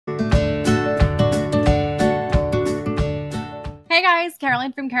Hey guys,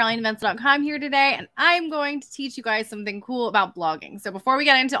 Caroline from CarolineVencil.com here today, and I'm going to teach you guys something cool about blogging. So before we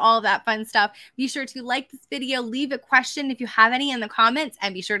get into all of that fun stuff, be sure to like this video, leave a question if you have any in the comments,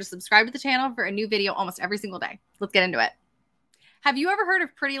 and be sure to subscribe to the channel for a new video almost every single day. Let's get into it. Have you ever heard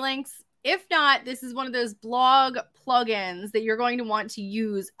of Prettylinks? If not, this is one of those blog plugins that you're going to want to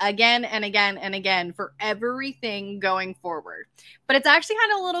use again and again and again for everything going forward. But it's actually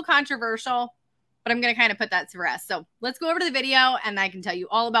kind of a little controversial, but I'm going to kind of put that to rest. So let's go over to the video and I can tell you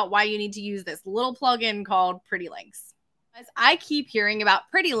all about why you need to use this little plugin called Prettylinks. As I keep hearing about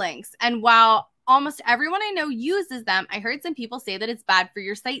Prettylinks, and while almost everyone I know uses them, I heard some people say that it's bad for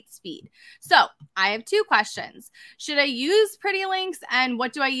your site speed. So I have two questions. Should I use Prettylinks, and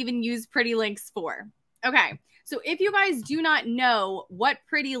what do I even use Prettylinks for? Okay, so if you guys do not know what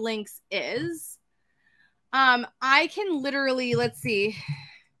Prettylinks is, I can literally, let's see,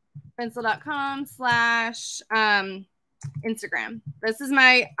 Vencil.com/Instagram. This is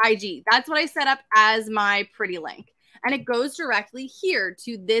my IG. That's what I set up as my Prettylink. And it goes directly here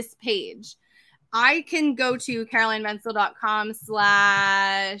to this page. I can go to CarolineVencil.com/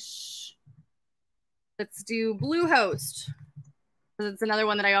 let's do Bluehost. It's another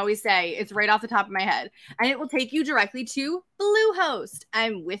one that I always say. It's right off the top of my head. And it will take you directly to Bluehost,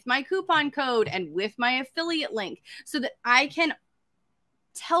 and with my coupon code and with my affiliate link, so that I can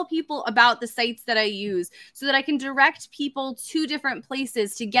tell people about the sites that I use, so that I can direct people to different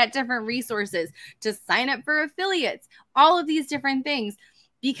places to get different resources, to sign up for affiliates, all of these different things,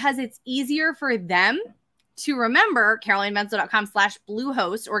 because it's easier for them to remember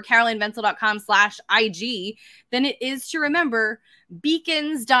CarolineVencil.com/Bluehost or CarolineVencil.com/IG than it is to remember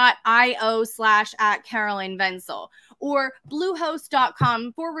beacons.io/@CarolineVencil or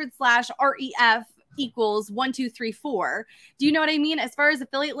Bluehost.com/REF equals 1234. Do you know what I mean? As far as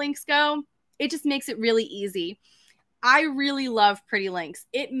affiliate links go, it just makes it really easy. I really love Prettylinks.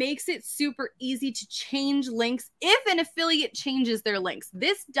 It makes it super easy to change links if an affiliate changes their links.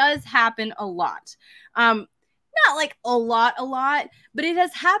 This does happen a lot. Not like a lot, but it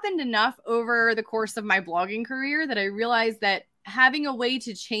has happened enough over the course of my blogging career that I realized that having a way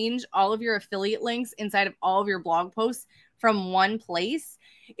to change all of your affiliate links inside of all of your blog posts from one place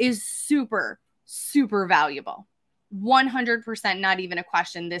is super valuable. 100%, not even a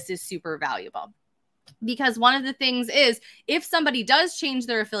question. This is super valuable. Because one of the things is, if somebody does change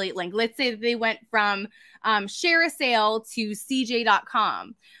their affiliate link, let's say that they went from share a sale to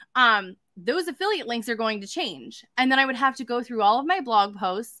cj.com, those affiliate links are going to change. And then I would have to go through all of my blog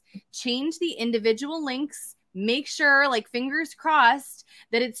posts, change the individual links, make sure, like, fingers crossed,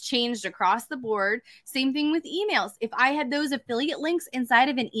 that it's changed across the board. Same thing with emails. If I had those affiliate links inside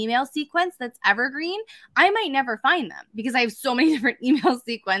of an email sequence that's evergreen, I might never find them because I have so many different email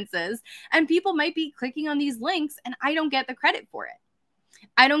sequences, and people might be clicking on these links and I don't get the credit for it.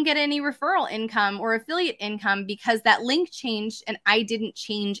 I don't get any referral income or affiliate income because that link changed and I didn't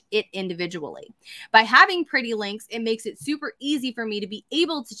change it individually. By having Prettylinks, it makes it super easy for me to be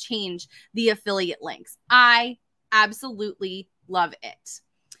able to change the affiliate links. I absolutely love it.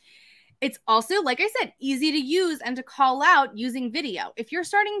 It's also, like I said, easy to use and to call out using video. If you're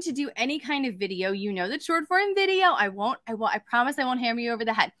starting to do any kind of video, you know that short form video, I promise I won't hammer you over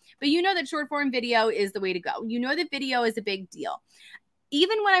the head, but you know that short form video is the way to go. You know that video is a big deal.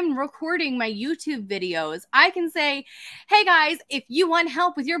 Even when I'm recording my YouTube videos, I can say, hey guys, if you want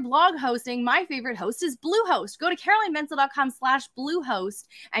help with your blog hosting, my favorite host is Bluehost. Go to CarolineVencil.com/Bluehost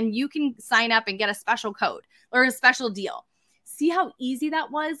and you can sign up and get a special code or a special deal. See how easy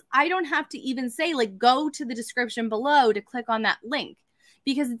that was? I don't have to even say, like, go to the description below to click on that link,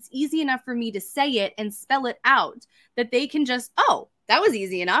 because it's easy enough for me to say it and spell it out that they can just, oh, that was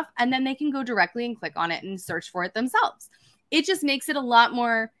easy enough. And then they can go directly and click on it and search for it themselves. It just makes it a lot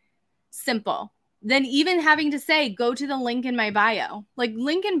more simple than even having to say, go to the link in my bio. Like,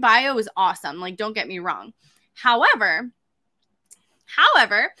 link in bio is awesome. Like, don't get me wrong. However,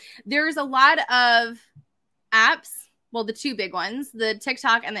 there's a lot of apps, well, the two big ones, the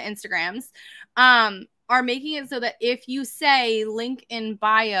TikTok and the Instagrams, are making it so that if you say link in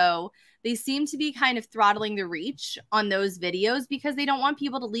bio, they seem to be kind of throttling the reach on those videos because they don't want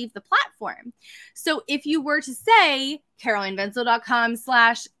people to leave the platform. So if you were to say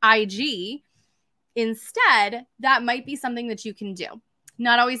CarolineVencil.com/IG instead, that might be something that you can do.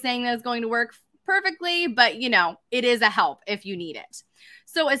 Not always saying that it's going to work perfectly, but you know, it is a help if you need it.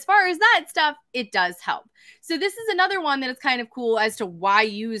 So as far as that stuff, it does help. So this is another one that is kind of cool as to why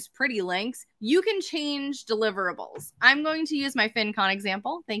use Prettylinks. You can change deliverables. I'm going to use my FinCon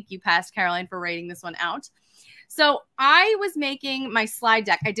example. Thank you, Past Caroline, for writing this one out. So I was making my slide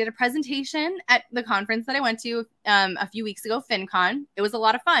deck. I did a presentation at the conference that I went to a few weeks ago, FinCon. It was a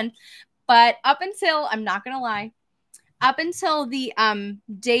lot of fun. But up until, I'm not going to lie, up until the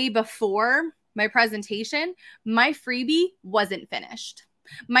day before my presentation, my freebie wasn't finished.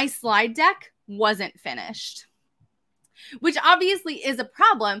 My slide deck wasn't finished, which obviously is a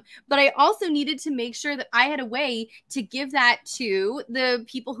problem, but I also needed to make sure that I had a way to give that to the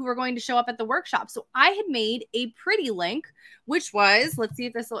people who were going to show up at the workshop. So I had made a pretty link, which was, let's see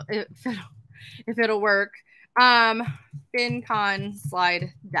if it'll work. FinCon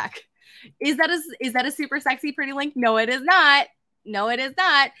slide deck. Is that a super sexy pretty link? No, it is not. No, it is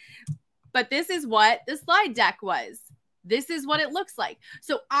not. But this is what the slide deck was. This is what it looks like.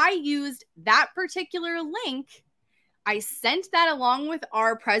 So I used that particular link. I sent that along with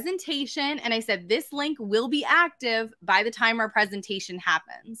our presentation, and I said, this link will be active by the time our presentation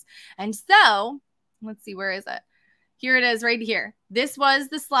happens. And so, let's see, where is it? Here it is right here. This was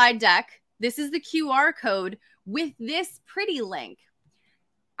the slide deck. This is the QR code with this pretty link.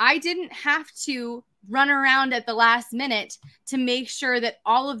 I didn't have to run around at the last minute to make sure that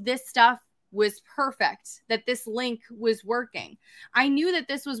all of this stuff was perfect, that this link was working. I knew that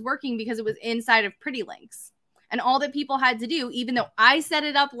this was working because it was inside of Prettylinks. And all that people had to do, even though I set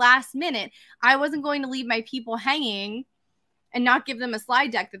it up last minute, I wasn't going to leave my people hanging and not give them a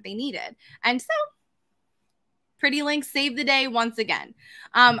slide deck that they needed. And so Prettylinks saved the day once again.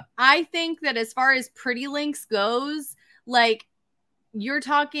 I think that as far as Prettylinks goes, like, you're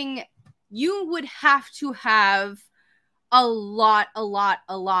talking, you would have to have a lot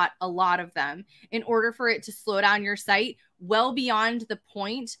of them in order for it to slow down your site well beyond the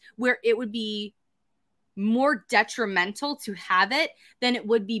point where it would be more detrimental to have it than it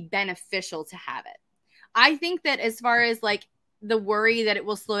would be beneficial to have it. I think that as far as like the worry that it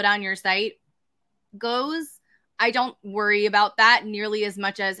will slow down your site goes, I don't worry about that nearly as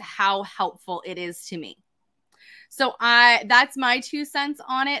much as how helpful it is to me. So that's my 2 cents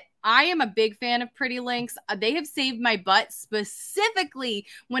on it. I am a big fan of Prettylinks. They have saved my butt specifically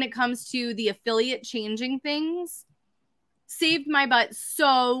when it comes to the affiliate changing things. Saved my butt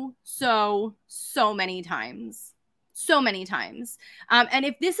so many times. So many times. And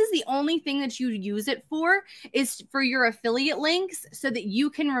if this is the only thing that you use it for, is for your affiliate links so that you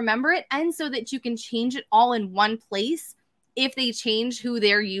can remember it and so that you can change it all in one place if they change who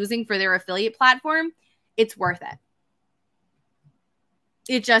they're using for their affiliate platform, it's worth it.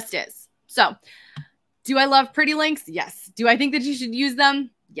 It just is. So, do I love Prettylinks? Yes. Do I think that you should use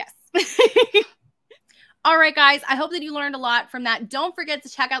them? Yes. All right, guys, I hope that you learned a lot from that. Don't forget to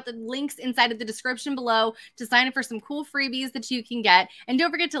check out the links inside of the description below to sign up for some cool freebies that you can get. And don't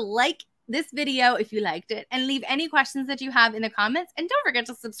forget to like this video if you liked it and leave any questions that you have in the comments. And don't forget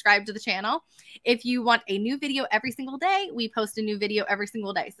to subscribe to the channel. If you want a new video every single day, we post a new video every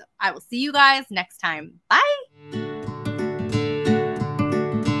single day. So I will see you guys next time. Bye.